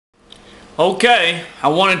Okay, I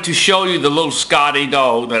wanted to show you the little Scotty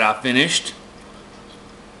dog that I finished.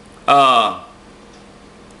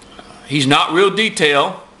 He's not real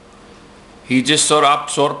detailed. He just sort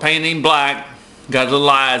of painted him black. Got little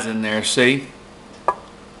eyes in there, see?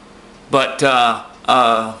 But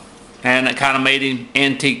and it kind of made him,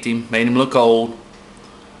 antiqued him, made him look old.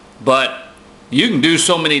 But you can do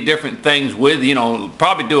so many different things with,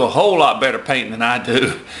 probably do a whole lot better painting than I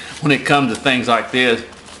do when it comes to things like this.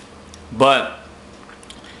 But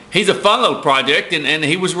he's a fun little project, and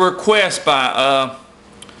he was a request by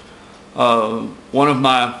one of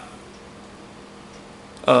my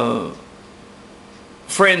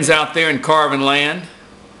friends out there in carving land,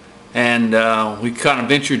 and we kind of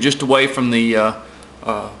ventured just away from the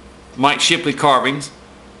Mike Shipley carvings,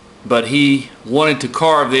 but he wanted to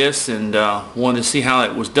carve this and wanted to see how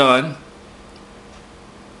it was done.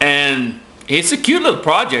 And it's a cute little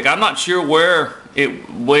project. I'm not sure where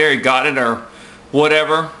he got it or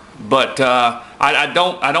whatever, but I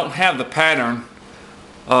don't have the pattern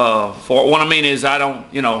for what I mean is I don't,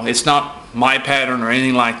 it's not my pattern or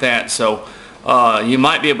anything like that, so you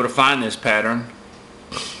might be able to find this pattern.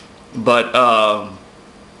 But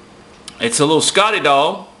it's a little Scotty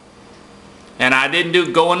dog, and I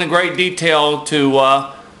didn't go into great detail to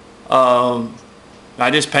I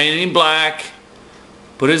just painted him black,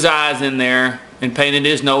 put his eyes in there, and painted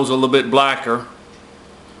his nose a little bit blacker.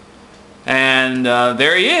 And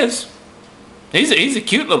there he is. He's a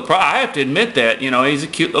cute little I have to admit that, he's a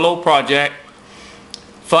cute little project.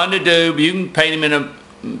 Fun to do. You can paint him in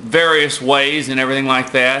various ways and everything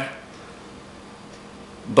like that.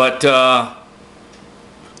 But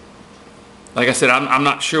like I said, I'm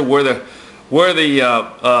not sure where the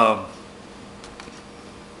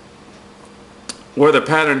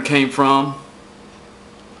pattern came from.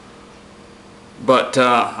 But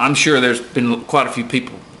I'm sure there's been quite a few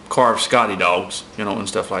people carve Scotty dogs, and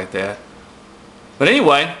stuff like that. But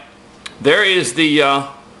anyway, there is the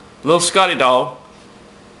little Scotty dog,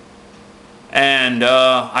 and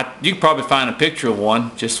you can probably find a picture of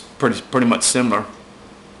one, just pretty much similar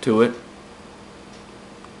to it,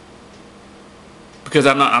 because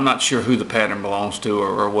I'm not sure who the pattern belongs to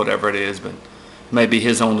or whatever it is, but maybe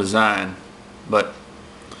his own design. But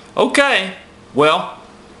okay, well,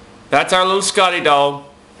 that's our little Scotty dog.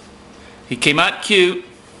 He came out cute.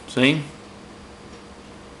 See?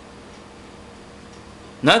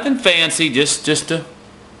 Nothing fancy, just a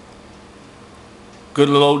good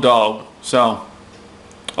little old dog. So,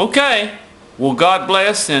 okay. Well, God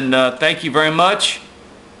bless, and thank you very much.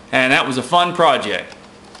 And that was a fun project.